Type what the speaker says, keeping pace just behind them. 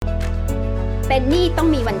เป็นหนี้ต้อง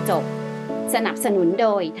มีวันจบสนับสนุนโด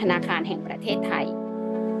ยธนาคารแห่งประเทศไทย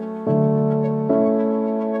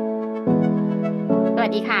สวั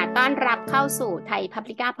สดีค่ะต้อนรับเข้าสู่ไทย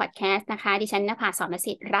Publica Podcast นะคะดิฉันณภา สรณ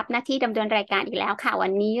สิทธิ์รับหน้าที่ดำเนินรายการอีกแล้วค่ะวั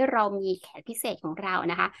นนี้เรามีแขกพิเศษของเรา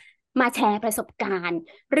นะคะมาแชร์ประสบการณ์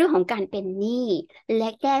เรื่องของการเป็นหนี้และ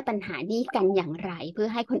แก้ปัญหาหนี้กันอย่างไรเพื่อ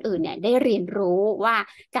ให้คนอื่นเนี่ยได้เรียนรู้ว่า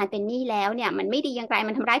การเป็นหนี้แล้วเนี่ยมันไม่ดีอย่างไร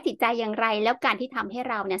มันทำร้ายจิตใจอย่างไรแล้วการที่ทำให้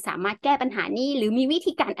เราเนี่ยสามารถแก้ปัญหาหนี้หรือมีวิ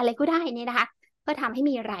ธีการอะไรก็ได้เนี่ยนะคะเพื่อทำให้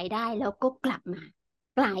มีรายได้แล้วก็กลับมา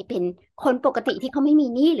กลายเป็นคนปกติที่เขาไม่มี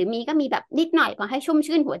หนี้หรือมีก็มีแบบนิดหน่อยพอให้ชุ่ม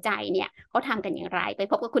ชื่นหัวใจเนี่ยเขาทำกันอย่างไรไป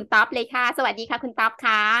พบกับคุณต๊อบเลยค่ะสวัสดีค่ะคุณต๊อบ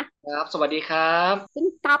ค่ะครับสวัสดีครับคุณ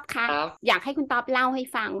ต๊อบค่ะครับอยากให้คุณต๊อบเล่าให้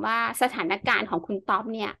ฟังว่าสถานการณ์ของคุณต๊อบ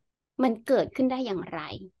เนี่ยมันเกิดขึ้นได้อย่างไร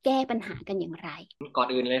แก้ปัญหากันอย่างไรก่อน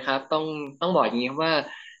อื่นเลยครับต้องบอกอย่างนี้ว่า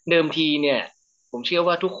เดิมทีเนี่ยผมเชื่อ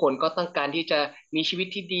ว่าทุกคนก็ต้องการที่จะมีชีวิต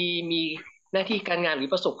ที่ดีมีหน้าที่การงานหรือ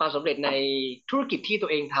ประสบความสำเร็จในธุรกิจที่ตั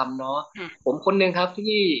วเองทำเนาะผค่ะมคนหนึ่งครับ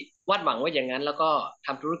ที่วาดหวังว่าอย่างนั้นแล้วก็ท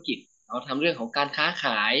ำธุรกิจเราทำเรื่องของการค้าข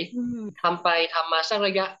ายอืมทำไปทำมาสักร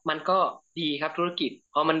ะยะมันก็ดีครับธุรกิจ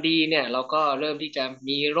พอมันดีเนี่ยเราก็เริ่มที่จะ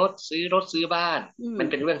มีรถซื้อบ้านอืมมัน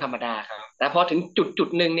เป็นเรื่องธรรมดาครับแต่พอถึงจุด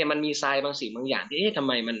หนึ่งเนี่ยมันมีทรายบางสิ่งบางอย่างที่ทำไ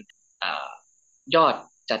มมัน เอ่อยอด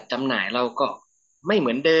จัดจำหน่ายเราก็ไม่เห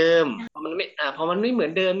มือนเดิมพอมันไม่เหมือ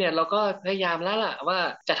นเดิมเนี่ยเราก็พยายามแล้วล่ะว่า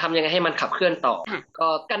จะทำยังไงให้มันขับเคลื่อนต่อค่ะก็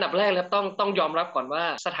อันดับแรกแล้วต้องยอมรับก่อนว่า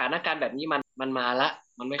สถานการณ์แบบนี้มันมาละ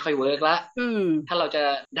มันไม่ค่อยเวิร์กละอืมถ้าเราจะ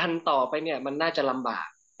ดันต่อไปเนี่ยมันน่าจะลำบาก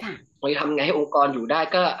ค่ะเราจะทำไงให้องค์กรอยู่ได้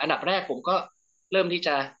ก็อันดับแรกผมก็เริ่มที่จ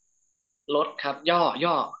ะลดครับ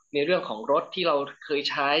ย่อในเรื่องของรถที่เราเคย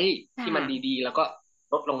ใช้ที่มันค่ะดีๆแล้วก็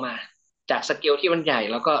ลดลงมา จากสเกลที่มันใหญ่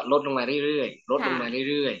แล้วก็ลดลงมาเรื่อยๆลดลค่ะงมา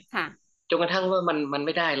เรื่อยค่ะๆจนกระทั่งว่ามันไ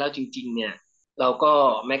ม่ได้แล้วจริงๆเนี่ยเราก็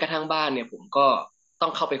แม้กระทั่งบ้านเนี่ยผมก็ต้อ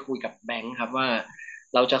งเข้าไปคุยกับแบงค์ครับว่า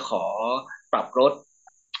เราจะขอปรับลด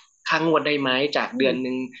ค่างวดได้ไหมจากอืมเดือนห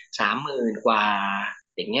นึ่ง30,000กว่า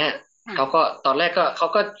อย่างเงี้ยเขาค่ะก็ตอนแรกก็เขา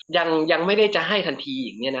ก็ยังไม่ได้จะให้ทันทีอ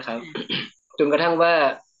ย่างเงี้ยนะครับ ค่ะจนกระทั่งว่า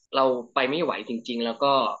เราไปไม่ไหวจริงๆแล้ว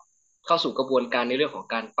ก็เข้าสู่กระบวนการในเรื่องของ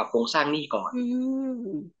การปรับโครงสร้างหนี้ก่อน อื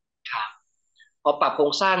มครับพอปรับโคร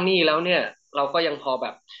งสร้างหนี้แล้วเนี่ยเราก็ยังพอแบ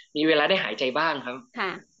บมีเวลาได้หายใจบ้างครับค่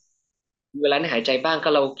ะมีเวลาได้หายใจบ้างก็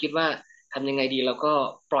เราคิดว่าทำยังไงดีเราก็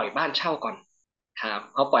ปล่อยบ้านเช่าก่อนครับ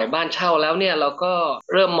พอปล่อยบ้านเช่าแล้วเนี่ยเราก็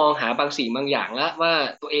เริ่มมองหาบางสิ่งบางอย่างแล้วว่า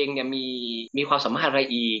ตัวเองเนี่ยมีความสามารถอะไร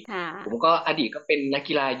อีกค่ะผมก็อดีตก็เป็นนัก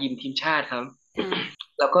กีฬายิมทีมชาติครับ ค่ะ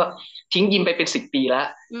แล้วก็ทิ้งยิมไปเป็น10 ปีแล้ว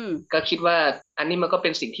อืมก็คิดว่าอันนี้มันก็เป็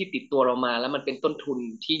นสิ่งที่ติดตัวเรามาแล้วมันเป็นต้นทุน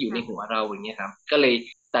ที่อยู่ในหัวค่ะเราอย่างเงี้ยครับก็เลย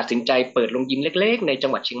ตัดสินใจเปิดโรงยิมเล็กๆในจั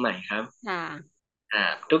งหวัดเชียงใหม่ครับค่ะ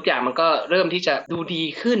ทุกอย่างมันก็เริ่มที่จะดูดี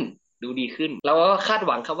ขึ้นเราก็คาดห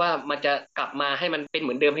วังครับว่ามันจะกลับมาให้มันเป็นเห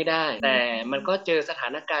มือนเดิมให้ได้อืแต่มันก็มเจอสถา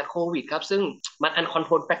นการณ์โควิดครับซึ่งมัน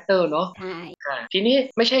uncontrolled factor เนาะใช่ทีนี้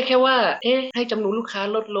ไม่ใช่แค่ว่าให้จำนวนลูกค้า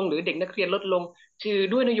ลดลงหรือเด็กนักเรียนลดลงคือ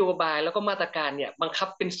ด้วยนโยบายแล้วก็มาตรการเนี่ยบังคับ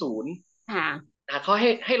เป็นศูนย์ ค่ะเขา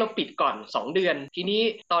ให้เราปิดก่อน2 เดือนทีนี้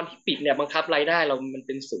ตอนที่ปิดเนี่ยบังคับรายได้เรามันเ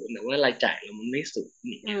ป็นศูนย์แต่ว่ารายจ่ายเรามันไม่ศูนย์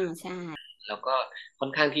อย่างอืเงี้ยมใช่แล้วก็ค่อ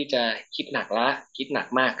นข้างที่จะคิดหนักละคิดหนัก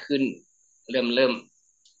มากขึ้นเริ่ม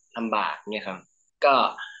ลำบากเนี่ยครับก็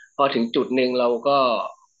พอถึงจุดหนึ่งเราก็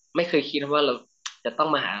ไม่เคยคิดว่าเราจะต้อง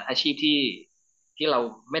มาหาอาชีพที่เรา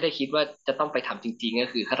ไม่ได้คิดว่าจะต้องไปทำจริงๆก็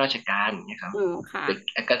คือข้าราชการอย่างเงี้ยครับอืมค่ะ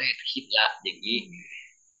ก็เลยคิดละอย่างนี้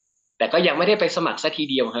แต่ก็ยังไม่ได้ไปสมัครสักที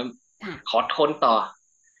เดียวครับขอค่ะทนต่อ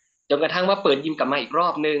จนกระทั่งว่าเปิดยิมกลับมาอีกรอ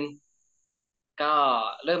บนึงก็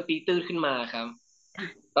เริ่มตีตื้นขึ้นมาครับค่ะ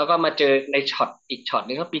แล้วก็มาเจอในอีกช็อตห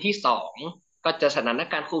นึ่งก็ปีที่2ก็จะสถาน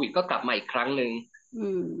การณ์โควิดก็กลับมาอีกครั้งหนึ่งอื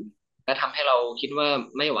มก็ทำให้เราคิดว่า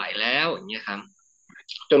ไม่ไหวแล้วอย่างเงี้ยครับ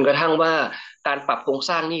จนกระทั่งว่าการปรับโครง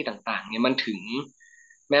สร้างหนี้ต่างๆเนี่ยมันถึง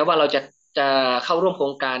แม้ว่าเราจะเข้าร่วมโคร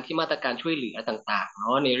งการที่มาตรการช่วยเหลือต่างๆเน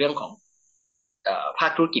าะในเรื่องของภา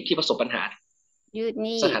คธุรกิจที่ประสบปัญหา ยืดห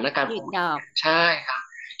นี้สถานการณ์โควิดยืดดอกใช่ครับ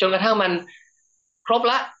จนกระทั่งมันครบ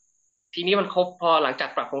ละทีนี้มันครบพอหลังจาก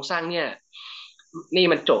ปรับโครงสร้างเนี่ยนี่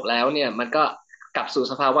มันจบแล้วเนี่ยมันก็กลับสู่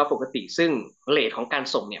สภาวะปกติซึ่งเรทของการ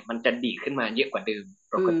ส่งเนี่ยมันจะดีขึ้นมาเยอะกว่าเดิม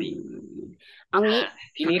ปอืกติมเอางี้อ่า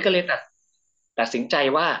ทีค่ะนี้ก็เลยตัดสินใจ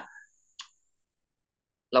ว่า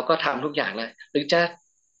เราก็ทำทุกอย่างแล้วหรือจะ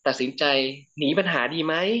ตัดสินใจหนีปัญหาดีไ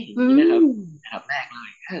หมอย่าอืงนี้นะครับอันมดับแรกเล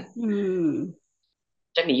ยอืม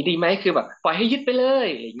จะหนีดีไหมคือแบบปล่อยให้ยึดไปเลย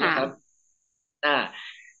อย่างเงี้ยครับ ค่ะอ่า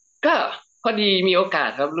ก็พอดีมีโอกาส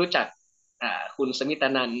ครับรู้จักคุณสมิตา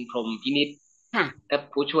นันท์พรหมพินิจค่ะและ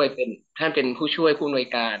ผู้ช่วยเป็นท่านเป็นผู้ช่วยผู้อำนวย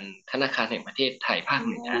การธนาคารแห่งประเทศไทยภาอ๋อคเ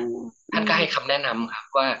หนืออืท่านก็ให้มคำแนะนำครับ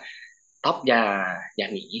ว่าท็อปอย่า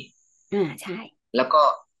หนีอ่าใช่แล้วก็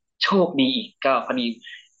โชคดีอีกก็พอดี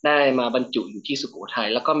ได้มาบรรจุอยู่ที่สุโขทัย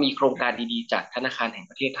แล้วก็มีโครงการดีๆจากธนาคารแห่ง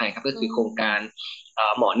ประเทศไทยครับก็อืคือโครงการ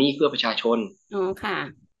มหมอหนี้เพื่อประชาชนอ๋อค่ะ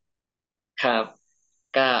ครับ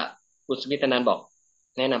ก็คุณสมิธนันท์บอก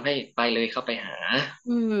แนะนำให้ไปเลยเข้าไปหา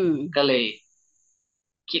อืมก็เลย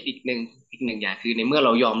คิดอีกหนึ่งอย่างคือในเมื่อเร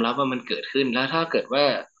ายอมรับว่ามันเกิดขึ้นแล้วถ้าเกิดว่า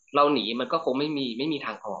เราหนีมันก็คงไม่มีท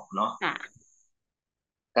างออกเนาะค่ะ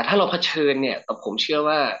แต่ถ้าเราเผชิญเนี่ยแต่ผมเชื่อ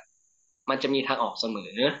ว่ามันจะมีทางออกเสม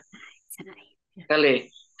อ ใช่ก็เลย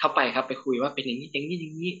เข้าไปครับไปคุยว่าเป็นอย่างนี้อย่างนี้อย่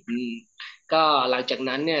างนี้ก็หลังจาก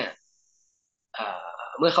นั้นเนี่ยเอ่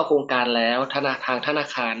เมื่อเข้าโครงการแล้วทางธนา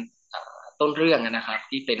คารต้นเรื่องนะครับ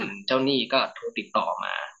ที่เป็นค่ะ เจ้าหนี้ก็โทรติดต่อม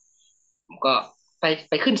าผมก็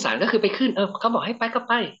ไปขึ้นศาลก็คือไปขึ้นเขาบอกให้ไปก็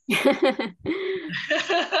ไป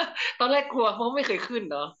ตอนแรกกลัวเพราะไม่เคยขึ้น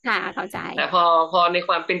เนาะค่ะเข้าใจแต่พอในค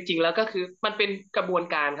วามเป็นจริงแล้วก็คือมันเป็นกระบวน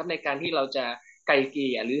การครับในการที่เราจะไกลเก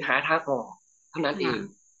ลี่ยหรือหาทางออกเท่านั้นเอง ค่ะ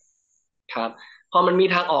ครับพอมันมี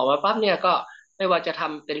ทางออกมาปั๊บเนี่ยก็ไม่ว่าจะท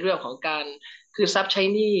ำเป็นเรื่องของการคืนทรัพย์ใช้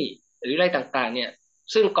หนี้หรืออะไรต่างๆเนี่ย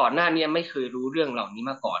ซึ่งก่อนหน้านี้ไม่เคยรู้เรื่องเหล่านี้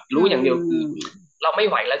มาก่อนอืรู้อย่างเดียวคือมเราไม่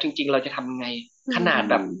ไหวแล้วจริงๆเราจะทำยังไงอืขนาด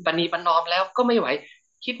แบบปมณีประนอมแล้วก็ไม่ไหว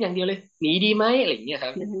คิดอย่างเดียวเลยหนีดีไหมอะไรอย่างเงี้ยค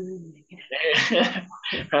รับ อืม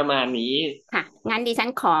ประมาณนี้ค่ะงั้นดิฉัน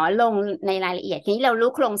ขอลงในรายละเอียดทีนี้เรารู้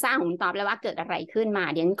โครงสร้างของคุณต๊อบแล้วว่าเกิดอะไรขึ้นมา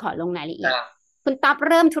เดี๋ยวฉันขอลงรายละเอียดครับคุณต๊อบ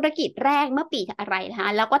เริ่มธุรกิจแรกเมื่อปีอะไรนะคะ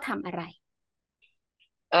แล้วก็ทำอะไร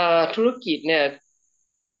ธุรกิจเนี่ย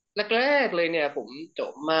แรกๆเลยเนี่ยผมจ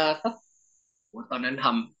บมาสักโหตอนนั้นท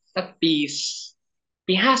ำสักปี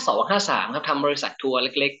52 53ครับทำบริษัททัวร์เ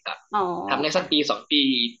ล็กๆกับอ๋อทำได้สัค่ะก2 ปี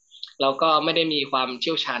แล้วก็ไม่ได้มีความเ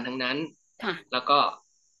ชี่ยวชาญทั้งนั้นค่ะแล้วก็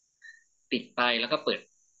ปิดไปแล้วก็เ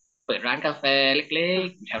ปิดร้านกาแฟเล็ก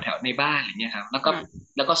ๆค่ะแถวๆในบ้านอะไรเงี้ยครับแล้วก็ค่ะ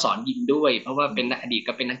แล้วก็สอนยิมด้วยเพราะว่าอืมเป็นนักอดีต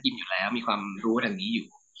ก็เป็นนักยิมอยู่แล้วมีความรู้ทางนี้อยู่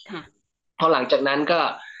ค่ะพอหลังจากนั้นก็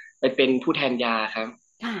ไปเป็นผู้แทนยาครับ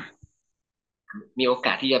ค่ะมีโอก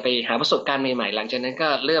าสที่จะไปหาประสบการณ์ใหม่ๆหลังจากนั้นก็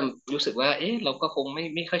เริ่มรู้สึกว่าเอ๊ะเราก็คง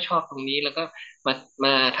ไม่ค่อยชอบตรงนี้แล้วก็มาม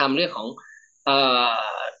าทำเรื่องของเอ่อ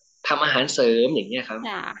ทำอาหารเสริมอย่างเงี้ยครับ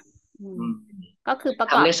ค่ะอืมอืมก็คือประ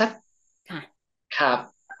กอบทำได้สักค่ะครับ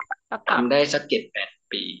ประกอบทำได้สัก7-8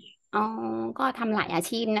 ปีอ๋อก็ทำหลายอา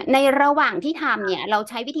ชีพนะในระหว่างที่ทำเนี่ยเรา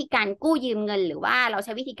ใช้วิธีการกู้ยืมเงินหรือว่าเราใ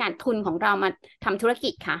ช้วิธีการทุนของเรามาทำธุรกิ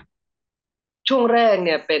จคะช่วงแรกเ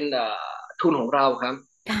นี่ยเป็นทุนของเราครับ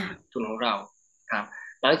ค่ะทุนของเราครับ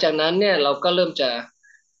หลังจากนั้นเนี่ยเราก็เริ่มจะ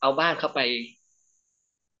เอาบ้านเข้าไป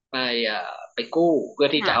ไปกู้เพื่อ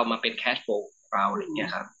ที่จะเอาค่ะมาเป็นแคชโฟลเราอืมอะไรอย่างเงี้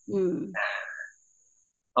ยครับ อืม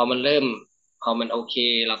พอมันเริ่มพอมันโอเค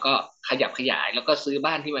แล้วก็ขยับขยายแล้วก็ซื้อ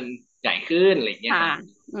บ้านที่มันใหญ่ขึ้นอะไรอย่างเงี้ยค่ะครับ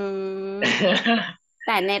อืม แ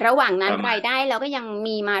ต่ในระหว่างนั้นประมาณรายได้เราก็ยัง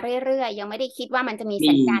มีมาเรื่อยๆยังไม่ได้คิดว่ามันจะมี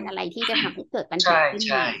สัมีญญาณอะไรที่จะทำให้เกิดปัญหาใช่ขึ้น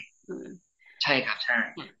มาใช่อืมใช่ครับใช่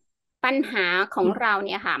ค่ะปัญหาของเราเ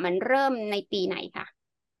นี่ยค่ะมันเริ่มในปีไหนคะ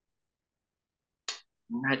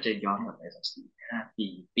น่าจะย้อนกลับไปสัก4-5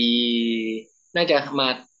 ปีน่าจะมา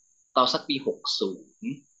ตอนสักปี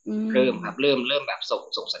60อืเริ่มครับมเริ่มแบบ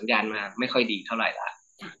ส่งสัญญาณมาไม่ค่อยดีเท่าไหร่ละ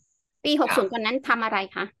ค่ะปีหครับกศูนย์ตอนนั้นทำอะไร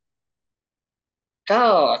คะก็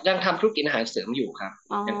ยังทำธุรกิจอาหารเสริมอยู่ครับ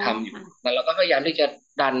อ๋อยังทำอยู่ค่ะแต่เราก็พยายามที่จะ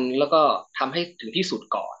ดันแล้วก็ทำให้ถึงที่สุด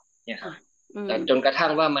ก่อนเนี่ยคค่ะรับ อืมแต่จนกระทั่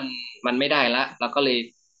งว่ามันไม่ได้ละเราก็เลย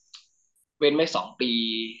เว้นไว้2 ปี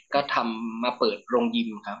ก็ค่ะทำมาเปิดโรงยิม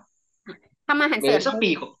ครับค่ะทำอาหารเว้นไว้สักเสริมนี้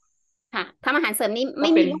ปีกว่าค่ะทำอาหารเสริมนี้ก็เป็นไ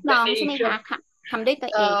ม่มีลูกน้องในใช่ไหมเครือคะค่ะทำด้วยตั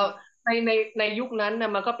วเองเอ่อในยุคนั้นน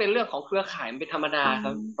ะมันก็เป็นเรื่องของเครือข่ายมันเป็นธรรมดาอ๋อค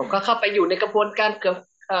รับผมก็ค่ะเข้าไปอยู่ในกระบวนการเกือบ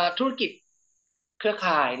ธุรกิจเครือ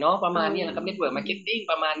ข่ายเนาะประอ๋อมาณนี้แหละครับเน็ตเวิร์กมาร์เก็ตติ้ง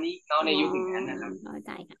ประมาณนี้เนาะอ๋อในยุคอย่างนั้นนะครับเข้าใ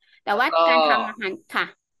จค่ะแต่ว่าแล้วก็การทำอาหารค่ะ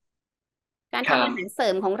การทำอาหารครับเสริ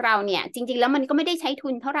มของเราเนี่ยจริงๆแล้วมันก็ไม่ได้ใช้ทุ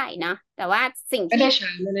นเท่าไหร่นะแต่ว่าสิ่งที่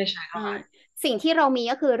ไม่ได้ใช้อ่าเท่าไหร่สิ่งที่เรามี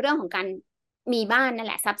ก็คือเรื่องของการมีบ้านนั่นแ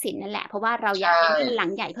หละทรัพย์สินนั่นแหละเพราะว่าเราอยากใช่ได้บ้านหลัง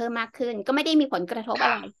ใหญ่เพิ่มมากขึ้นก็ไม่ได้มีผลกระทบอะ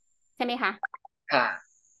ไรครับใช่ไหมคะค่ะ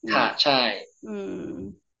อืมค่ะใช่ อืม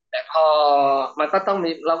แต่พอมันก็ต้องมี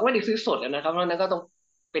เราก็ไม่ได้ซื้อสดอะนะครับเพราะฉะนั้นก็ต้อง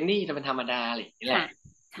เป็นหนี้เป็นธรรมดาอะไรอย่างนี้แหค่ะละ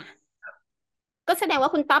ค่ะก็แสดงว่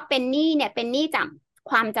าคุณต๊อบเป็นหนี้เนี่ยเป็นหนี้จาก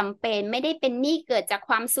ความจำเป็นไม่ได้เป็นหนี้เกิดจาก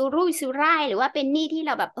ความสุรุ่ยสุร่ายหรือว่าเป็นหนี้ที่เ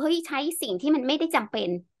ราแบบเฮ้ยใช้สิ่งที่มันไม่ได้จำเป็น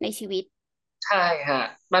ในชีวิตใช่ฮะ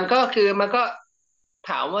มันก็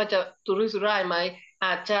ถามว่าจะสุรุ่ยสุร่ายไหมอ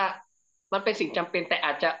าจจะมันเป็นสิ่งจำเป็นแต่อ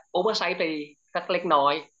าจจะโอเวอร์ไซส์ไปสักเล็กน้อ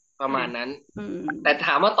ยประค่ะมาณนั้นอืมแต่ถ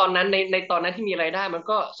ามว่าตอนนั้นในตอนนั้นที่มีรายได้มัน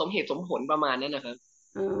ก็สมเหตุสมผลประมาณนั้นนะครับ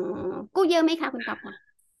อ๋อกู้เยอะไหมคะคุณต๊อบค่ะ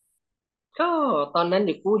ก็ตอนนั้นเ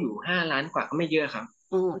ด็กกู้อยู่5 ล้านกว่าก็ไม่เยอะครับ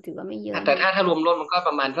อ๋อถือว่าไม่เยอะแต่เนาะถ้ารวมรถมันก็ป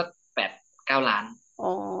ระมาณสัก8-9 ล้านอ๋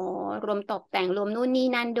อรวมตกแต่งรวมนู่นนี่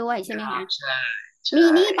นั่นด้วยใช่ไหมคะครับใช่มีใ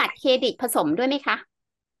ช่ หนี้บัตรเครดิตผสมด้วยไหมคะ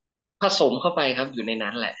ผสมเข้าไปครับอยู่ใน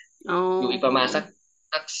นั้นแหละอ๋อยู่อีกประอมาณสัก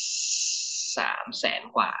300,000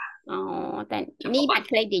กว่าอ๋อแต่เฉพาะบัตรนี่บัตรเ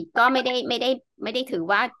ครดิตก็ไม่ได้ถือ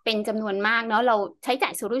ว่าเป็นจำนวนมากเนาะเราใช้จ่า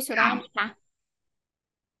ยสุรุ่ยสุครับร่ายไหมคะ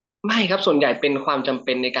ไม่ครับส่วนใหญ่เป็นความจำเ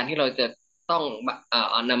ป็นในการที่เราจะต้อง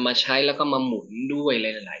เอานำมาใช้แล้วก็มาหมุนด้วยห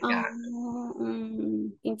ลายอ๋อๆอย่างอืม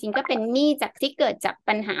จริงๆก็เป็นหนี้จากที่เกิดจาก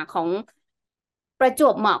ปัญหาของประจว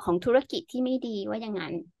บเหมาะของธุรกิจที่ไม่ดีว่าอย่างนั้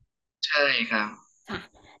นใช่ครับค่ะ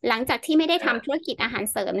หลังจากที่ไม่ได้อ่าทำธุรกิจอาหาร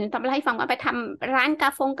เสริมทำให้ฟังว่าไปทำร้านกา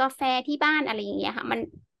แฟที่บ้านอะไรอย่างเงี้ยค่ะมัน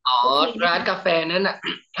อ๋อโอเคไหมคะร้านกาแฟนั้นอ่ะ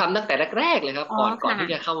ทำตั้งแต่แรกๆเลยครับอ๋อก่อนค่ะที่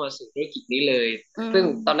จะเข้ามาสู่ธุรกิจนี้เลยอืซึ่ง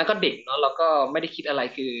ตอนนั้นมก็เด็กเนาะเราก็ไม่ได้คิดอะไร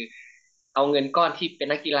คือเอาเงินก้อนที่เป็น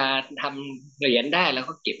นักกีฬาทำเหรียญได้แล้ว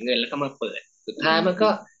ก็เก็บเงินแล้วก็มาเปิดสุดอืท้ายมมัน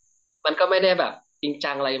ก็ไม่ได้แบบจริง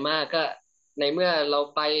จังอะไรมากก็ในเมื่อเรา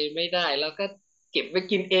ไปไม่ได้เราก็เก็บไว้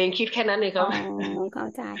กินเองคิดแค่นั้นเองคอ๋อรับ เข้า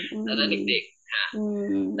ใจอื ตอนมนั้นเด็กๆค่ะอื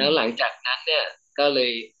แล้วหลังมจากนั้นเนี่ยก็เล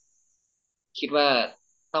ยคิดว่า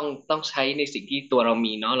ต้องใช้ในสิ่งที่ตัวเรา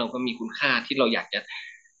มีเนาะเราก็มีคุณค่าที่เราอยากจะ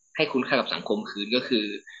ให้คุณค่ากับสังคมคืนก็คือ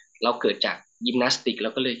เราเกิดจากยิมนาสติกเรา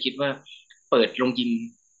ก็เลยคิดว่าเปิดโรงยิม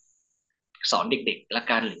สอนเด็กๆละ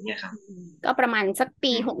กันหรือเนี่ยครับก็ประมาณสัก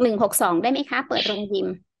ปีอืม6162ได้ไหมคะเปิดโรงยิม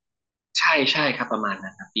ใช่ครับประมาณนั้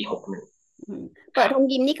นครับปี 61อืมคเปิดรับ โรง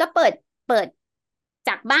ยิมนี่ก็เปิดจ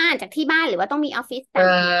ากบ้านจากที่บ้านหรือว่าต้องมีออฟฟิศเอ่ต่า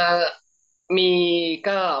งอมี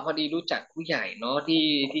ก็พอดีรู้จักผู้ใหญ่เนาะ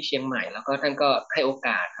ที่เชียงใหม่แล้วก็ท่านก็ให้โอก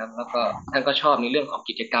าสครับแล้วก็ท่านก็ชอบในเรื่องของ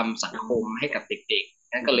กิจกรรมสังอ๋คมให้อกับเด็ก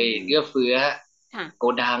ๆนั่นอืก็เลยเอื้อมเฟื้อค่ะโก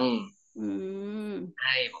ดังอืมใ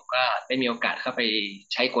ห้ผมก็ได้มีโอกาสเข้าไป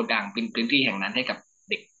ใช้โกดังเป็นพื้นที่แห่งนั้นให้กับ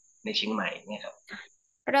เด็กในเชียงใหม่เนี่ยครับ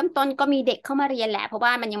เริ่มต้นก็มีเด็กเข้ามาเรียนแหละเพราะว่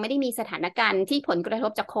ามันยังไม่ได้มีสถานการณ์ที่ผลกระท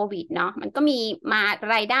บจากโควิดเนาะมันก็มีมา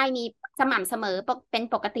รายได้มีสม่ำเสมอเป็น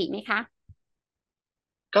ปกติไหมคะ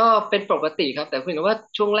ก็เป็นปกติครับแต่เพียงแต่ว่า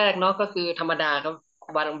ช่วงแรกเนาะก็คือธรรมดาครับ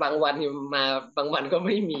บางวันมาบางวันก็ไ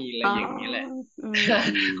ม่มีอะไรอ๋ออย่างนี้แหละ อืม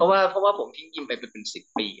เพราะว่าผมทิ้งยิมไปเป็น10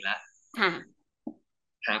 ปีแล้ว ค่ะ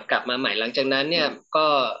ครับกลับมาใหม่หลังจากนั้นเนี่ยก็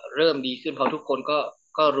เริ่มดีขึ้นเพราะทุกคน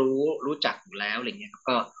ก็รู้จักอยู่แล้วอะไรเงี้ยครับ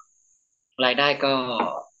ก็รายได้ก็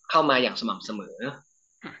เข้ามาอย่างสม่ำเสมอ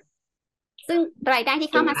ค่ะซึ่งรายได้ที่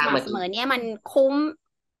จนกเข้ามาสม่ำระทั่งมาถึงเสมอเนี่ยมันคุ้ม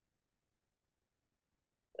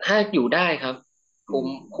ถ้าอยู่ได้ครับคุ้มอื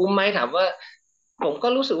มคุ้มไหมถามว่าผมก็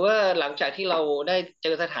รู้สึกว่าหลังจากที่เราได้เจ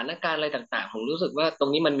อสถานการณ์อะไรต่างๆผมรู้สึกว่าตร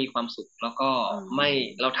งนี้มันมีความสุขแล้วก็อ๋ไม่อ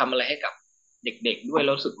เราทำอะไรให้กับเด็กๆด้วยเร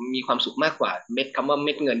ารู้สึกมีความสุขมากกว่าเม็ดคำว่าเ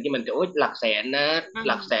ม็ดเงินที่มันจะโอ๊ยหลักแสนนะอ่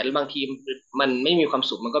หลักแสนาบางทีมันไม่มีความ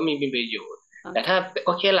สุขมันก็ไม่มีประโยชน์ โอเค แต่ถ้าโ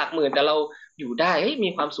อเคหลักหมื่นแต่เราอยู่ได้เฮ้ยมี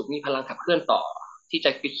ความสุขมีพลังขับเคลื่อนต่อที่จะ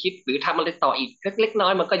ไปคิดหรือทำอะไรต่ออีกเล็กๆน้อ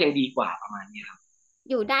ยๆมันก็ยังดีกว่าประมาณนี้ครับ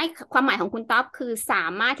อยู่ได้ความหมายของคุณต๊อบคือสา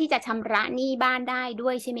มารถที่จะชำระหนี้บ้านได้ด้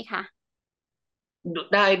วยใช่ไหมคะ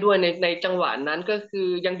ได้ด้วยในจังหวะนั้นก็คือ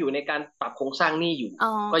ยังอยู่ในการปรับโครงสร้างหนี้อยู่อ๋อ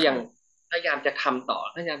ก็ยังค่ะพยายามจะทำต่อ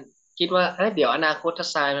พยายามคิดว่าเดี๋ยวอนาคตถ้า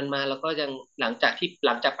ทรายมันมาแล้วก็ยังหลังจา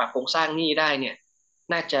กปรับโครงสร้างหนี้ได้เนี่ย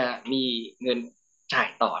น่าจะมีเงินจ่าย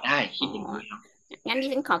ต่อได้อ๋อคิดอย่างนี้ครับงั้นดิ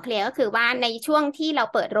ฉันขอเคลียร์ก็คือว่าในช่วงที่เรา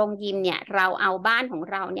เปิดโรงยิมเนี่ยเราเอาบ้านของ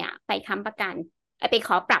เราเนี่ยไปค้ำประกันไปข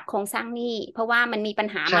อปรับโครงสร้างหนี้เพราะว่ามันมีปัญ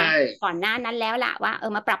หาใช่มาก่อนหน้านั้นแล้วล่ะว่า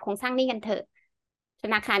มาปรับโครงสร้างหนี้กันเถอะธ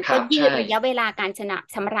นาคารก็ครับใช่ยืดระยะเวลาการ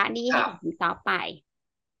ชำระหนี้ครับให้กับคุณต๊อบไป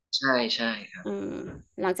ใช่ครับอืม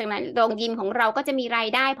หลังจากนั้นโรงยิมของเราก็จะมีราย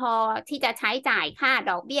ได้พอที่จะใช้จ่ายค่า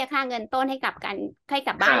ดอกเบี้ยค่าเงินต้นให้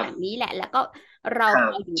กับบ้านหลังครับนี้แหละแล้วก็เราครั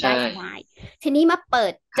บพออยู่ได้ใช่สบายทีนี้มาเปิ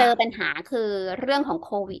ดเจอปัญครับหาคือเรื่องของโ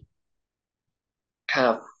ควิดครั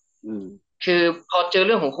บ อืมคือพอเจอเ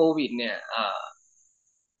รื่องของโควิดเนี่ย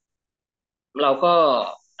เราก็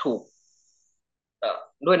ถูก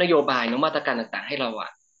ด้วยนโยบายเนอะมาตรการต่างๆให้เรา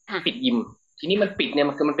ปิดค่ะยิมทีนี้มันปิดเนี่ย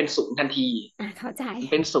มันเป็นศูนย์ทันทีเข้าใจมัน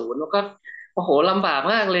เป็นศูนย์แล้วก็โอ้โหลำบาก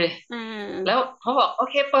มากเลยอ่แล้วาเขาบอกโอ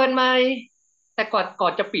เคเปิดใหม่แต่ก่อ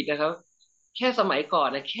นจะปิดนะครับแค่สมัยก่อน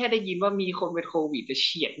นะแค่ได้ยินว่ามีคนเป็นโควิดจะเ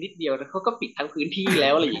ฉียดนิดเดียวแล้วเขาก็ปิดทั้งพื้นที่แล้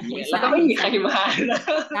วอะไรอย่างเงี้ยแล้วใช่ก็ไม่มีใคใช่รมานะ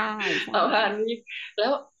ใช่ใช่ ประมาณนี้แล้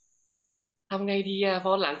วทำไงดีพ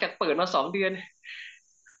อหลังจากเปิดมา2 เดือน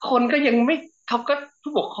คนก็ยังไม่เขาก็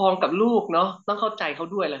ผู้ปกครองกับลูกเนาะต้องเข้าใจเขา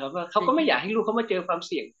ด้วยแหละครับว่าเขาก็ไม่อยากให้ลูกเขามาเจอความเ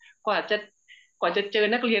สี่ยงกว่าจะกว่าจะเจอ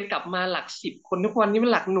นักเรียนกลับมาหลัก10 คนทุกวันนี้มั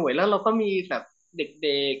นหลักหน่วยแล้วเราก็มีแบบเ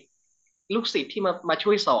ด็กๆลูกศิษย์ที่มาช่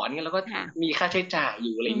วยสอนเนี่ยแล้วก็ค่ะมีค่าใช้จ่ายอ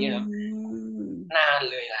ยู่อะไรอืเงี้ยครับมนาน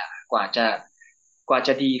เลยล่ะกว่าจ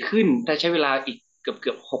ะดีขึ้นแต่ใช้เวลาอีกเ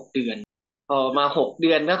กือบ6 เดือน พอมา6 เ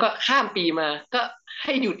ดือนแล้วก็ข้ามปีมาก็ใ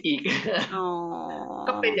ห้หยุดอีก อ๋อ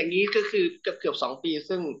ก็เป็นอย่างนี้ก็คือเกือบ2 ปี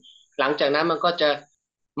ซึ่งหลังจากนั้นมันก็จะ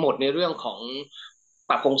หมดในเรื่องของ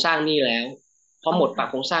ปรับโครงสร้างหนี้แล้วพออ๋อหมดปรับ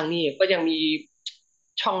โครค่ะงสร้างหนี้ก็ยังมี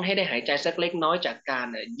ช่องให้ได้หายใจสักเล็กน้อยจากการ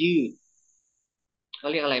ยืดเขา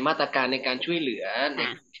เรียกอะไรมาตรการในการช่วยเหลือในค่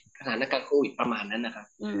ะสถานการณ์โควิดประมาณนั้นนะครับ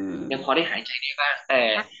อืยังพอมได้หายใจได้บ้างแต่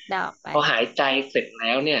พักดอกไปพอหายใจเสร็จแ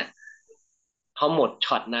ล้วเนี่ยพอหมด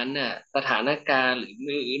ช็อตนั้นน่ะสถานการณ์หรือ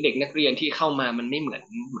เด็กนักเรียนที่เข้ามามันไม่เหมือน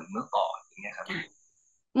เมื่อก่อนอย่างเงี้ยครับค่ะ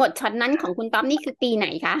หมดช็อตนั้นของคุณต๊อบนี่คือปีไหน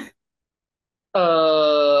คะเอ่อ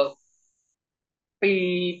ปี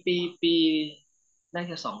ปีน่า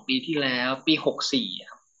จะ2 ปีที่แล้วปี64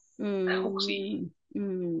ครับอื64มอื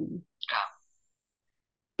มครับ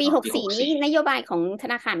ปีต่อปีห64นี้กสี่นโยบายของธ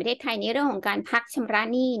นาคารประเทศไทยในเรื่องของการพักชำระ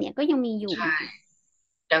หนี้เนี่ยก็ยังมีอยู่ไหมใช่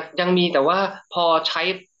ยังมีแต่ว่าพอใ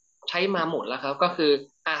ช้มาหมดแล้วครับก็คือ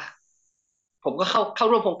อ่ะผมก็เข้า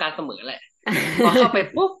ร่วมโครงการเสมอแหละพอเข้าไป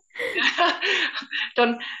ปุ๊บจน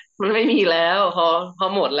มันไม่มีแล้วพอ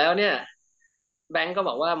หมดแล้วเนี่ยแบงก์ก็บ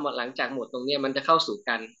อกว่าหลังจากหมดตรงเนี้ยมันจะเข้าสู่ก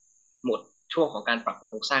ารหมดช่วงของการปรับโ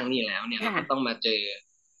ครงสร้างหนี้แล้วเนี่ยเราก็ต้องค่ะมาเจอ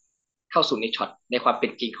เข้าสู่ในช็อตในความเป็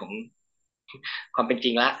นจริงของความเป็นจ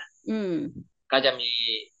ริงละ อืมก็จะมี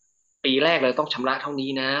ปีแรกเลยต้องชำระเท่านี้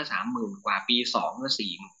นะ30,000 กว่าปี2ก็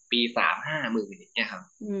40,000ปี350,000อย่างเงี้ยครับ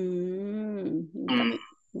อืมอืมก็มี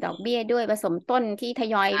ดอกเบี้ยด้วยผสมต้นที่ท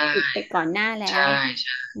ยอยใช่ปิดไปก่อนหน้าแล้ใช่วใ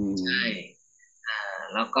ช่อืมใช่อ่า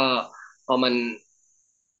แล้วก็พอมัน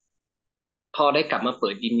พอได้กลับมาเปิ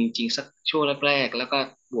ดยิมจริงๆสักช่วงแรกๆแล้วก็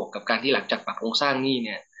บวกกับการที่หลังจากปรับโครงสร้างหนี้เ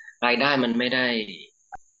นี่ยรายได้มันไม่ได้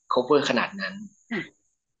cover ขนาดนั้น ค่ะ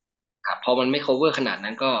ครับพอมันไม่ cover ขนาด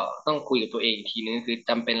นั้นก็ต้องคุยกับตัวเองอีกทีนึงคือ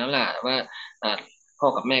จำเป็นแล้วล่ะว่าอ่าพ่อ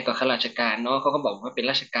กับแม่ก็ข้าราชการเนาะเขาก็บอกว่าเป็น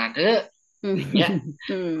ราชการเถอะอืมอย่างเงี้ย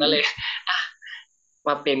อืมก็เลยอ่ะม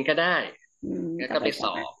าเป็นก็ได้อืมก็แล้วก็ไปสมั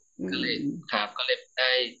ครไปสอบอืมก็เลยครับก็เลยไ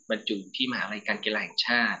ด้บรรจุที่มหาลัยการกีฬาแห่งช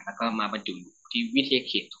าติแล้วก็มาบรรจุที่วิทยา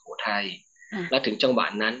เขตสุโขทัยแล้วค่ะถึงจังหวะ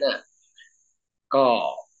นั้นน่ะก็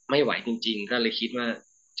ไม่ไหวจริงๆก็เลยคิดว่า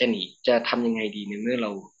จะทำยังไงดีในเมื่อเร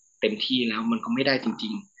าเต็มที่แล้วมันก็ไม่ได้จริ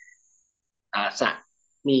งๆสะ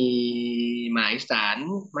มีหมายศาล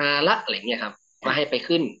มาละอะไรเงี้ยครับว่าให้ค่ะไป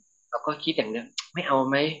ขึ้นเราก็คิดอย่างเนี้ยไม่เอา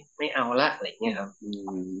ไหมไม่เอาละอะไรเงี้ยครับอื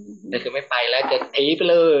มก็คือไม่ไปแล้วจะตีไป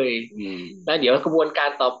เลยอืมแล้วเดี๋ยวกระบวนการ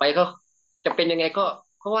ต่อไปก็จะเป็นยังไงก็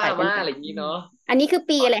ปล่อยกันไปว่ามาอะไรอย่างอืมนี้เนาะอันนี้คือ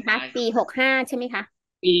ปีปล่อยไปอะไรคะปี65ใช่ไหมคะ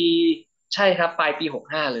ปีใช่ครับปลายปี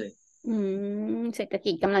65เลย อืมเศรษฐ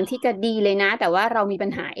กิจกำลังที่จะดีเลยนะแต่ว่าเรามีปั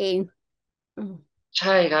ญหาเองอืมใ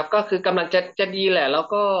ช่ครับก็คือกำลังจะดีแหละแล้ว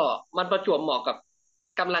ก็มันประจวบเหมาะกับ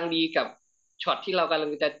กำลังดีกับช็อตที่เรากำลัง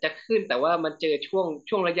จะขึ้นแต่ว่ามันเจอ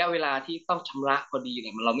ช่วงระยะเวลาที่ต้องชำระพอดีเ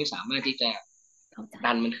นี่ยมันเราไม่สามารถที่จะเข้าใจ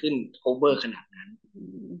ดันมันขึ้นโอเวอร์ขนาดนั้นอื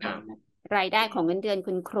มครับรายได้ของเงินเดือน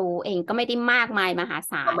คุณครูเองก็ไม่ได้มากมายมหา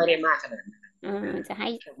ศาลก็ไม่ได้มากขนาดนั้นเออจะให้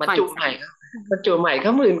บรรผ่อนสามจุใหม่ครับบรรจุใหม่ก็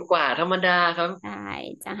10,000 กว่าธรรมดาครับได้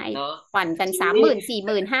จะให้เนาะผ่อนกันทีนี้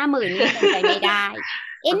 30,00040,00050,000นี่เป็นไปไม่ได้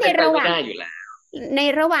เอ๊ะมันเป็นไปไม่ในระหว่างได้อยู่แล้ว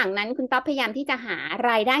นั้นคุณต๊อบพยายามที่จะหา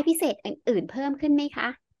รายได้พิเศษอื่นๆเพิ่มขึ้นไหมคะ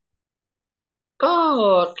ก็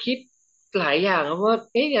คิดหลายอย่างครับว่า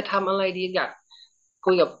เอ๊ะจะทำอะไรดีอยากคุ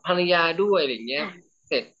ยกับภรรยาด้วยอะไรเงี้ยค่ะเ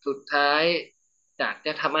สร็จสุดท้ายอยากจ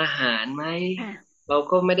ะทำอาหารไหมค่ะเรา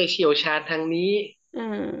ก็ไม่ได้เชี่ยวชาญทางนี้อื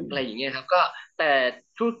อะไรอมย่างเงี้ยครับก็แต่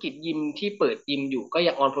ธุรกิจยิมที่เปิดยิมอยู่ก็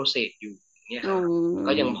ยังออนโปรเซสอยู่อย่างเงี้ยอืครับ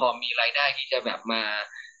ก็ยังพอมมีรายได้ที่จะแบบมา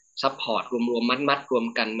ซัพพอร์ตรวมมัดรวม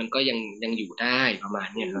กันมันก็ยังอยู่ได้ประมาณ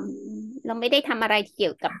อืมเนี้ยครับเราไม่ได้ทำอะไรเกี่ย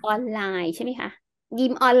วกับออนไลน์ใช่ไหมคะยิ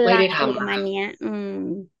มออนไลไม่ได้น์อะไรปทำนะครับ ระมาณเนี้ยอืม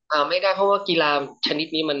ไม่ได้เพราะว่ากีฬาชนิด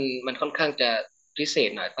นี้มันค่อนข้างจะพิเศษ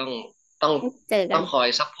หน่อยต้องเจอกันต้องคอย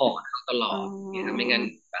ซัพพอร์ตเขาตลอ๋อดเนี่ยครับอ ไม่งั้น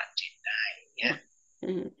บาดเจ็บได้อย่างเงี้ยอื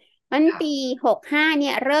มมันปีครับ65เนี่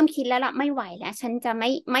ยเริ่มคิดแล้วล่ะไม่ไหวแล้วฉันจะไม่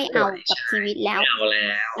เอาไม่ไหวกับใช่ชีวิตแล้วไม่เอาแล้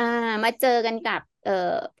วอ่ามาเจอกันกับ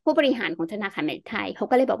ผู้บริหารของธนาคารแห่งไทยเขา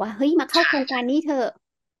ก็เลยบอกว่าเฮ้ยมาเข้าโครงการใช่นี้เถอะ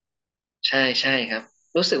ใช่ครับ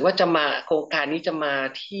รู้สึกว่าจะมาโครงการนี้จะมา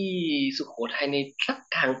ที่สุโขทัยในสัก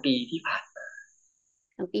กลางปีที่ผ่านมา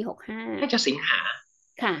ทั้งปี65น่าจะสิงหา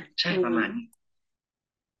ค่ะใช่อืมประมาณนี้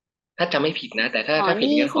ถ้าจำไม่ผิดนะแต่ถ้าหมอนี่ถ้าผิด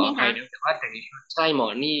ก็ขใช่ไหมคะออภัยนะแต่ว่าแต่ใช่หมอ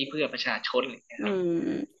นี่เพื่อประชาชนอะไรอย่างเงี้ยอืครับม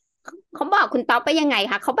เขาบอกคุณต๊อบไปยังไง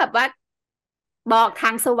คะเขาแบบว่าบอกทา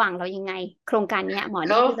งสว่างเรายังไงโครงการเนี้ยหมอ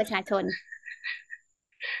นี่เขา เพื่อประชาชน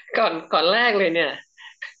ก่อนแรกเลยเนี่ย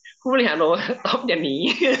ผู้บริหารบอกว่าต๊อบอย่าหนี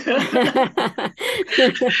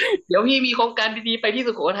เดี๋ยวพี่มีโครงการดีๆไปที่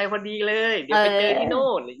สุโขทัยพอดีเลยเเดี๋ยวไปเจอที่โน่ออ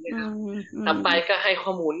นอะไรอย่างอืเงี้ยครับมอืมทำไปก็ให้ข้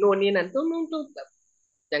อมูลนู่นนี่นั่นตู้แบบ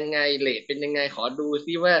ยังไงเรทเป็นยังไงขอดู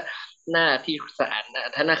ซิว่าหน้าที่ศาล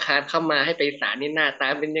ธนาคารเข้ามาให้ไปศาลนี่หน้าตา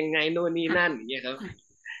เป็นยังไงนู่นนี่ค่ะนั่นอย่างเงี้ยครับค่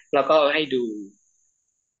ะแล้วก็ให้ดู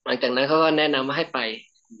หลังจากนั้นเขาก็แนะนำว่าให้ไป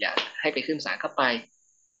อยากให้ไปขึ้นศาลก็ไป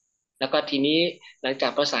แล้วก็ทีนี้หลังจา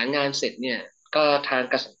กประสานงานเสร็จเนี่ยก็ทาง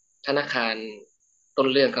ธนาคารต้น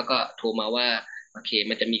เรื่องเขาก็โทรมาว่า โอเค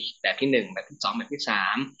มันจะมีแบบที่1แบบที่2แบบที่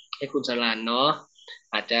3ให้คุณสรันเนาะ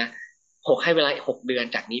อาจจะให้เวลา6 เดือน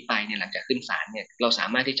จากนี้ไปเนี่ยหลังจากขึ้นศาลเนี่ยเราสา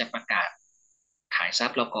มารถที่จะประกาศขายทรั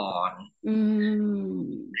พย์เราก่อนอืม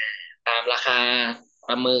ตามราคา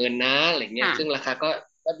ประเมินนะอะไรเงี้ยค่ะซึ่งราคาก็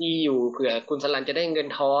ดีอยู่เผื่อคุณสรันจะได้เงิน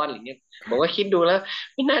ทอนอะไรเงี้ยผมก็ค่ะคิดดูแล้ว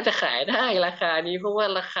ไม่น่าจะขายได้ราคานี้เพราะว่า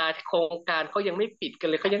ราคาโครงการเขายังไม่ปิดกัน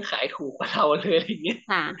เลยเขายังขายถูกกว่าเราเลยอะไรเงี้ย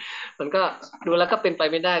ค่ะมันก็ดูแล้วก็เป็นไป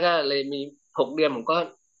ไม่ได้ก็เลยมี6 เดือนผม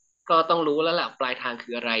ก็ต้องรู้แล้วล่ะปลายทางคื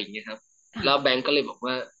ออะไรอย่างเงี้ยครับแล้วแบค่ะงก์ก็เลยบอก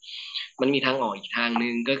ว่ามันมีทางออกอีกทางห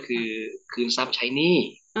นึ่งก็คือคืนทรัพย์ใช้หนี้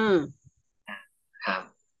อืมครับ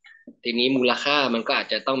ทีนี้มูลค่ามันก็อาจ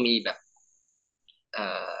จะต้องมีแบบเอ่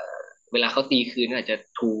อเวลาเขาตีคืนอาจจะ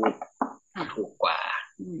ถูกค่ะกว่า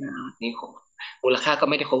อืมนี่ของมูลค่าก็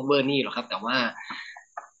ไม่ได้ cover หนี้หรอกครับแต่ว่า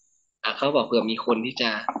เขาบอกเผื่อมีคนที่จ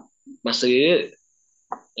ะมาซื้อ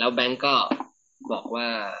แล้วแบงก์ก็บอกว่า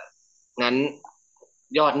งั้น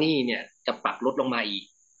ยอดหนี้เนี่ยจะปรับลดลงมาอีก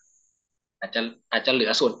อาจจะอาจจะเหลื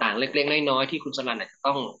อส่วนต่างเล็กๆน้อยๆที่คุณสรันอาจจะ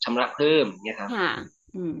ต้องชำระเพิ่มเนี่ยครับค่ะ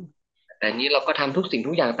อืมแต่นี้เราก็ทำทุกสิ่ง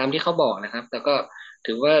ทุกอย่างตามที่เขาบอกนะครับแต่ก็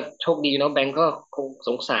ถือว่าโชคดีเนาะแบงก์ก็คงส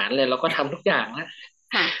งสารเลยเราก็ทำทุกอย่างนะ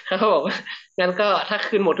ค่ะ เขาบอกว่างั้นก็ถ้า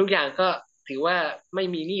คืนหมดทุกอย่างก็ถือว่าไม่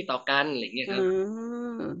มีหนี้ต่อกันอะไรเงี้ยอืครับ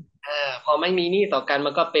มพอไม่มีหนี้ต่อกัน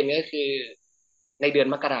มันก็เป็นก็คือในเดือน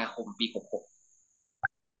มกราคมปี66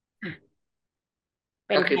ค่ะเ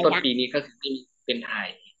ป็นก็คือต้นไทยละปีนี้ก็คือไม่มีเป็นไทย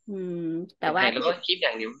อืมแต่เป็นไทว่าที่ยแล้วก็คิดอย่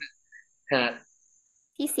างเดียวฮะ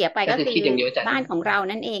ที่เสียไปก็คือก็คือคิดอย่างเดียวจากบ้านของเรา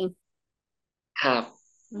นั่นเองครับ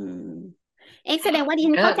อืมแสดงว่าดิ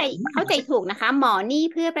ฉันก็เข้าใจถูกนะคะหมอหนี้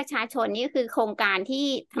เพื่อประชาชนนี่ก็คือโครงการที่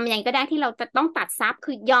ทำยังไงก็ได้ที่เราจะต้องตัดทรัพย์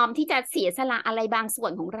คือยอมที่จะเสียสละอะไรบางส่ว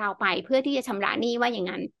นของเราไปเพื่อที่จะชำระหนี้ว่าอย่าง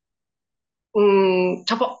นั้นอืมเ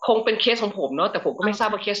ฉพาะคงเป็นเคสของผมเนาะแต่ผมก็อ๋อไม่ทราบ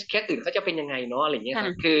ว่าค่ะเคสอื่นเขาจะเป็นยังไงเนาะอะไรเงี้ยครั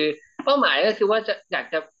บคืค่ะอเป้าหมายก็คือว่าจะอยาก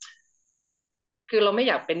จะ คือเราไม่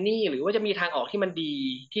อยากเป็นหนี้หรือว่าจะมีทางออกที่มันดี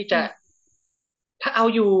ที่จะอืมถ้าเอา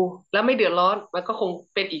อยู่แล้วไม่เดือดร้อนมันก็คง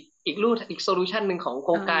เป็นอีกรูทอีกโซลูชันหนึ่งของโค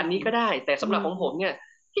รอ๋องการนี้ก็ได้แต่อืสำหรับของผมมเนี่ย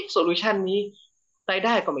โซลูชันนี้รายไ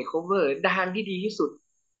ด้ก็ไม่ cover ทางที่ดีที่สุด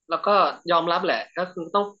แล้วก็ยอมรับแหละก็คือ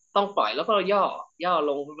ต้องปล่อยแล้วก็ย่อ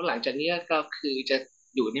ลงหลังจากนี้ก็คือจะ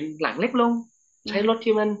อยู่ในหลังเล็กลงใช้รถอ่า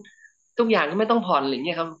ที่มันทุกอย่างก็ไม่ต้องผ่อนอะไรเ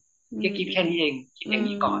งี้ยครับอืแค่คิดแค่นี้มเองคิดอือย่าง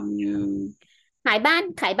นี้ก่อนเนี่ยครับ มขาย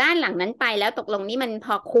บ้านหลังนั้นไปแล้วตกลงนี่มันพ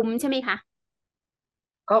อคุ้มใช่ไหมคะ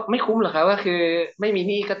ก็ไม่คุ้มหรอกครับว่าคือไม่มีห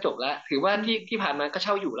นี้ก็จบแล้วถือว่าอืที่มผ่านมาก็เ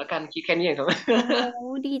ช่าอยู่แล้วกันคิดแค่นี้เองครับ โอ้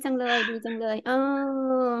ดีจังเลยดีจังเลยอื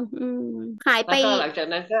มขาย ไปแล้วก็หลังจาก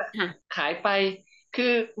นั้นก็ค่ะขายไปคื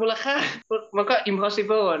อมูลค่ามันก็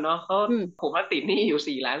impossible อะเนาะอืมผมว่าติดหนี้อยู่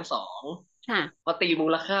4,200,000ค่ะพอตีมู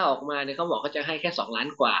ลค่าออกมาเนี่ยเขาบอกเขาจะให้แค่2,000,000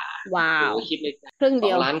 กว่าว้าวผมก็คิดในใจสองครึ่งเ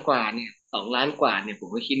ดียวล้านกว่าเนี่ย2,000,000 กว่าเนี่ยผม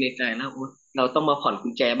ก็คิดในใจแล้วโอ๊ยเราต้องมาผ่อนกุ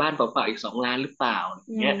ญแจบ้านเปล่าๆอีก2,000,000หรือเปล่าอ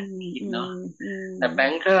อืย่างเงี้ยมอืมคิดเนาะ อืมแต่แบ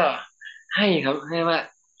งก์ก็ให้ครับให้ว่า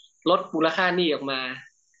ลดมูลค่าหนี้ออกมา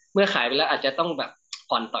เมื่อขายไปแล้วอาจจะต้องแบบ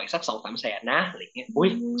ผ่อนต่อยสัก2-3 แสนนะอะไรเงี้ยอือุ้ย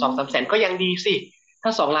2-3 แสนมก็ยังดีสิถ้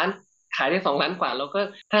า2,000,000ขายได้2,000,000 กว่าแล้วก็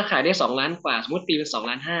ถ้าขายได้2,000,000 กว่าสมมติตีเป็น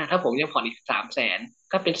2,500,000ถ้าผมยังผ่อนอีก300,000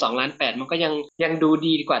ก็เป็น2,800,000มันก็ยังดู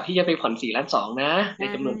ดีกว่าที่จะไปผ่อน4,200,000นะใช่ใน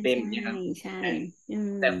จำนวนเต็มใช่อย่างเงี้ยครับใช่เอออื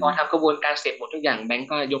มแต่พอทำกระบวนการเสร็จหมดทุกอย่างแบงก์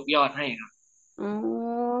ก็ยกยอดให้ครับ อ๋อ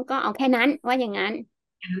ก็เอาแค่นั้นว่าอย่างนั้น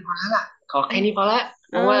แค่นี้พอแล้วล่ะขออืแค่มนี้พอละ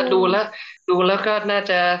เพเออ ราะว่าดูแล้วก็น่า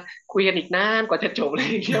จะคุยกันอีกนานกว่าจะจบเลย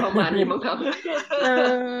แค่ประมาณนี้มั้งครับ เอ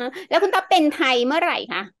อแล้วคุณตั๊บเป็นไทยเมื่อไหร่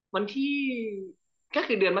คะ วันที่ก็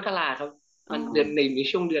คือเดือนมกราครับอ๋อมันเดือนใน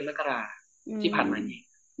ช่วงเดือนมกราอืมที่ผ่านมานี้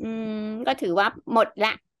อืมก็ถือว่าหมดล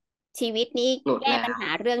ะชีวิตนี้แก้หมดแล้วปัญหา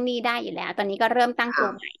เรื่องหนี้ได้อยู่แล้วตอนนี้ก็เริ่มตั้งครับตัว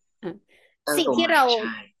ใหม่อ่ะตั้งตัวใหม่สิ่งที่เราใ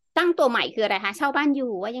ช่ตั้งตัวใหม่คืออะไรคะเช่าบ้านอ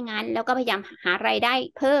ยู่ว่าอย่างนั้นแล้วก็พยายามหารายได้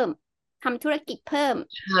เพิ่มทำธุรกิจเพิ่ม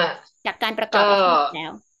ใช่จากการประกอบก็อาชีพแล้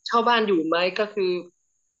วเช่าบ้านอยู่ไหมก็คือ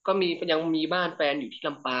ก็ยังมีบ้านแฟนอยู่ที่ล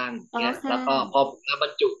ำปางอ๋อเงี้ยค่ะแล้วก็พอมาบร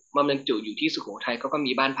รจุอยู่ที่สุโขทัยก็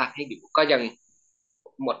มีบ้านพักให้อยู่ก็ยัง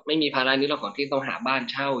หมดไม่มีภาระนี้เราของที่ต้องหาบ้าน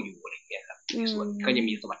เช่าอยู่อะไรเงี้ยครับอืส่วนก็ยัง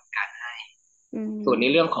มีมสวัสดิการให้อืส่วนใน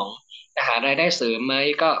เรื่องมของจะหารายได้เสริมไหม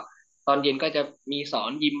ก็ตอนเย็นก็จะมีสอ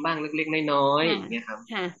นยิมบ้างเล็กๆน้อยๆค่ะอย่างเงี้ยครับ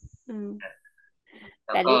ค่ะอืมแ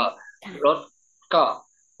ล้วก็แต่ดิค่ะรถก็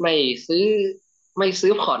ไม่ซื้อไม่ซื้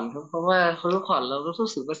อผ่อนครับเพราะว่าซื้อผ่อนเราก็รู้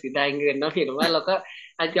สึกว่าเสียดายเงินเนาะเพียงแต่ว่าเราก็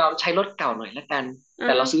อาจยอมใช้รถเก่าหน่อยละกันอืแ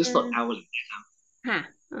ต่เราซื้อสดมเอาอะไรอย่างเงี้ยครับค่ะ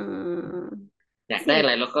อืมอยากได้สิ่งอะไ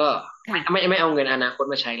รเราก็ค่ะไม่เอาเงินอนาคต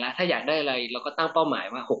มาใช้ละถ้าอยากได้อะไรเราก็ตั้งเป้าหมาย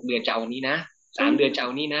ว่า6 เดือนจะเอานี้นะอื3 เดือนจะเอา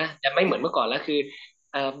มนี้นะจะไม่เหมือนเมื่อก่อนแล้วคือ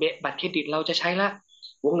บัตรเครดิตเราจะใช้ละ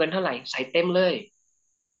วงเงินเท่าไหร่ใส่เต็มเลย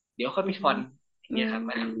เดี๋ยวค่อยอืมไปผ่อนอย่างอืเงี้ยครับ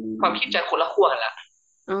มันความคิดจะม คนละขั้วกันละ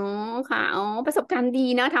อ๋อค่ะอ๋อประสบการณ์ดี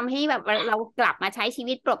เนาะทำให้แบบเรากลับมาใช้ชี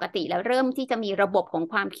วิตปกติแล้วเริ่มที่จะมีระบบของ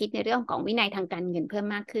ความคิดในเรื่องของวินัยทางการเงินเพิ่ม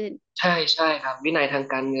มากขึ้นใช่ใช่ครับวินัยทาง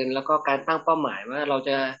การเงินแล้วก็การตั้งเป้าหมายว่าเราจ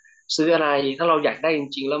ะซื้ออะไรถ้าเราอยากได้จ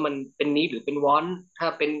ริงๆแล้วมันเป็นนี้หรือเป็นวอนถ้า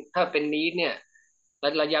เป็นนี้เนี่ย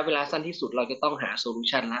ระยะเวลาสั้นที่สุดเราจะต้องหาโซลู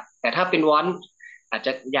ชันละแต่ถ้าเป็นวอนอาจจ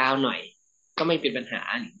ะยาวหน่อยก็ไม่เป็นปัญหา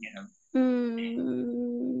อย่างเงี้ยครับอื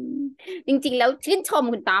มจริงๆแล้วชื่นชม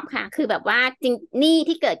คุณต๊อบค่ะคือแบบว่าจริงหนี้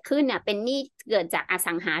ที่เกิดขึ้นน่ะเป็นหนี้เกิดจากอ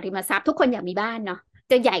สังหาริมทรัพย์ทุกคนอยากมีบ้านเนาะ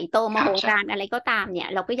จะใหญ่โตมโหครับใช่ฬารอะไรก็ตามเนี่ย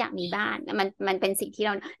เราก็อยากมีบ้านมันเป็นสิ่งที่เร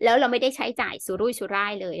าแล้วเราไม่ได้ใช้จ่ายสุรุ่ยสุร่า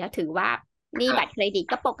ยเลยแล้วถือว่าหนี้ครับบัตรเครดิต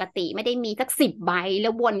ก็ปกติไม่ได้มีสัก10 ใบแล้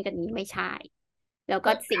ววนกันนี้ไม่ใช่แล้วก็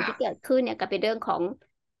สิ่งครับที่เกิดขึ้นเนี่ยก็เป็นเรื่องของ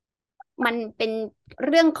มันเป็นเ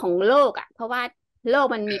รื่องของโลกอ่ะเพราะว่าโลก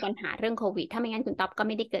มันมีปัญหาเรื่องโควิดถ้าไม่งั้นคุณต๊อบก็ไ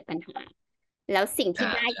ม่ได้เกิดปัญหา แล้วสิ่งที่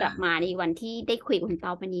ได้กลับมาในวันที่ได้คุยกับคุณต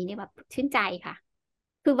อวันนี้เนี่ยแบบชื่นใจค่ะ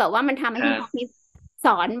คือแบบว่ามันทำให้ครับคุณตอมีส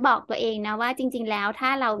อนบอกตัวเองนะว่าจริงๆแล้วถ้า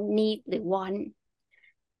เรา need หรือ want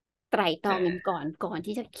ไตร่ตรองกันก่อน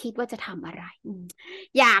ที่จะคิดว่าจะทำอะไร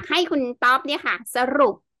อยากให้คุณต๊อบเนี่ยค่ะส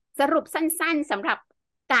รุปสั้นๆสำหรับ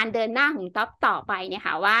การเดินหน้าของต๊อบต่อไปเนี่ย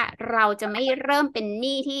ค่ะว่าเราจะไม่เริ่มเป็นห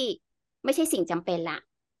นี้ที่ไม่ใช่สิ่งจำเป็นละ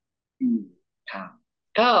อืมครับ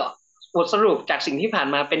ก็บทสรุปจากสิ่งที่ผ่าน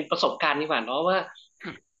มาเป็นประสบการณ์ที่ผ่านเนาะว่า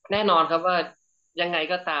ค่ะแน่นอนครับว่ายังไง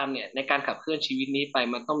ก็ตามเนี่ยในการขับเคลื่อนชีวิตนี้ไป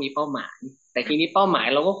มันต้องมีเป้าหมายแต่ทีนี้เป้าหมาย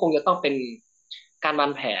เราก็คงจะต้องเป็นการวา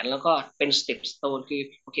งแผนแล้วก็เป็นสเต็ปสโตนคือ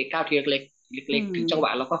โอเคก้าวทีเล็กๆอืเล็กๆถึงจังหว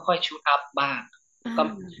ะมเราก็ค่อยชูตอัพบ้างอ่ก็า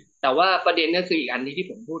แต่ว่าประเด็นก็คืออีกอันที่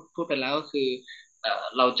ผมพูดไปแล้วก็คือ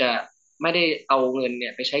เราจะไม่ได้เอาเงินเนี่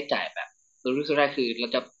ยไปใช้จ่ายแบบรู้สึกได้คือเรา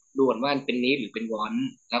จะดูก่อนว่าเป็นนี้หรือเป็นวอน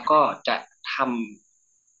แล้วก็จะท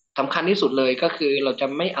ำสำคัญที่สุดเลยก็คือเราจะ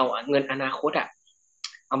ไม่เอาเงินอนาคตอะ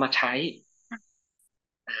เอามาใช้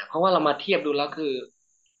เพราะว่าเรามาเทียบดูแล้วคือ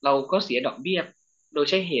เราก็เสียดอกเบี้ยโดย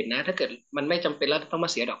ใช่เหตุนะถ้าเกิดมันไม่จำเป็นแล้วต้องมา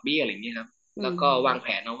เสียดอกเบี้ยอะไรอย่างเงี้ยครับอืแล้วก็วางแผ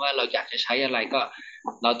ม นเอาว่าเราอยากจะใช้อะไรก็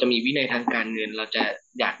เราจะมีวินัยทางการเงินเราจะ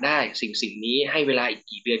อยากได้สิ่งนี้ให้เวลาอีก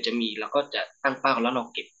กี่เดือนจะมีเราก็จะตั้งเป้าแล้วเรา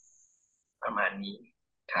เก็บประมาณนี้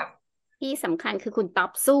ครับที่สำคัญคือคุณต๊อ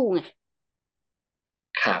บสู้ไง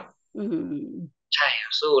ครับอืมใช่ครั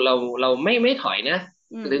บสู้เราไม่ถอยนะ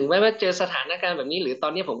อืมถึงแม้ว่าเจอสถานการณ์แบบนี้หรือตอ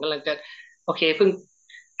นนี้ผมกำลังจะโอเคเพิ่ง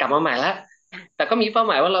กลับมาใหม่แล้ว แต่ก็มีเป้าห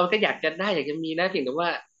มายว่าเราก็อยากจะได้อยากจะมีนะเพียงแต่ว่า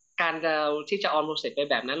การเราที่จะออนโปรเซสไป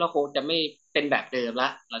แบบนั้นเราคงจะไม่เป็นแบบเดิมละ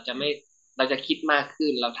เราจะไม่เราจะคิดมากขึ้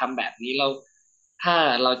นเราทำแบบนี้เราถ้า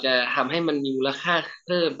เราจะทำให้มันมีมูลค่าเ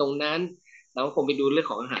พิ่มตรงนั้นเราก็คงไปดูเรื่อง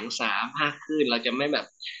ของอาหารสามมากขึ้นเราจะไม่แบบ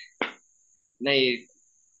ใน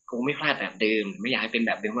คงไม่พลาดแบบเดิมไม่อยากให้เป็นแ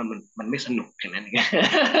บบเดิมมันไม่สนุกแค่นั้นเอง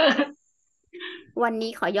วัน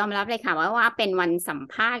นี้ขอยอมรับเลยค่ะว่าเป็นวันสัม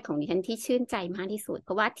ภาษณ์ของดิฉันที่ชื่นใจมากที่สุดเพ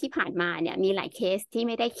ราะว่าที่ผ่านมาเนี่ยมีหลายเคสที่ไ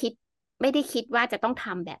ม่ได้คิดว่าจะต้องท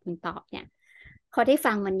ำแบบคุณตอบเนี่ยพอได้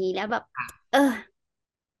ฟังวันนี้แล้วแบบเออ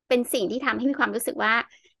เป็นสิ่งที่ทำให้มีความรู้สึกว่า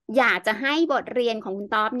อยากจะให้บทเรียนของคุณ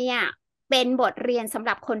ต๊อบเนี่ยเป็นบทเรียนสำห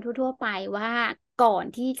รับคนทั่วๆไปว่าก่อน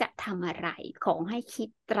ที่จะทำอะไรขอให้คิด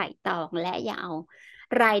ไตร่ตรองและอย่าเอา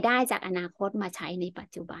รายได้จากอนาคตมาใช้ในปัจ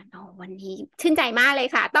จุบันอ๋อวันนี้ชื่นใจมากเลย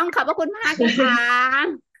ค่ะต้องขอบพระคุณมากนะคะ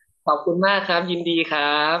ขอบคุณมากครับยินดีค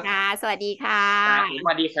รับค่ะสวัสดีค่ครับสะ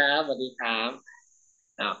วัสดีครับสวัสดีครับ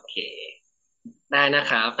โอเค ได้นะ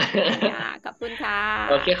ครับ ค่ะขอบคุณค่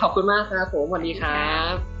โอเคะขอบคุณมากครับผมสสวัสดีครัวัสดีค่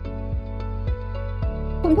ะบ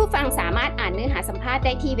คุณผู้ฟังสามารถอ่านเนื้อหาสัมภาษณ์ไ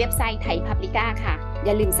ด้ที่เว็บไซต์ไทย Publica ค่ะอ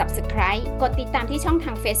ย่าลืม Subscribe กดติดตามที่ช่องท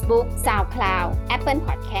าง Facebook SoundCloud Apple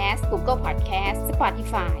Podcast Google Podcast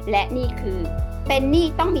Spotify และนี่คือเป็นหนี้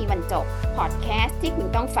ต้องมีวันจบ Podcast ที่คุณ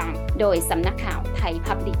ต้องฟังโดยสำนักข่าวไทย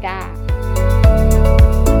Publica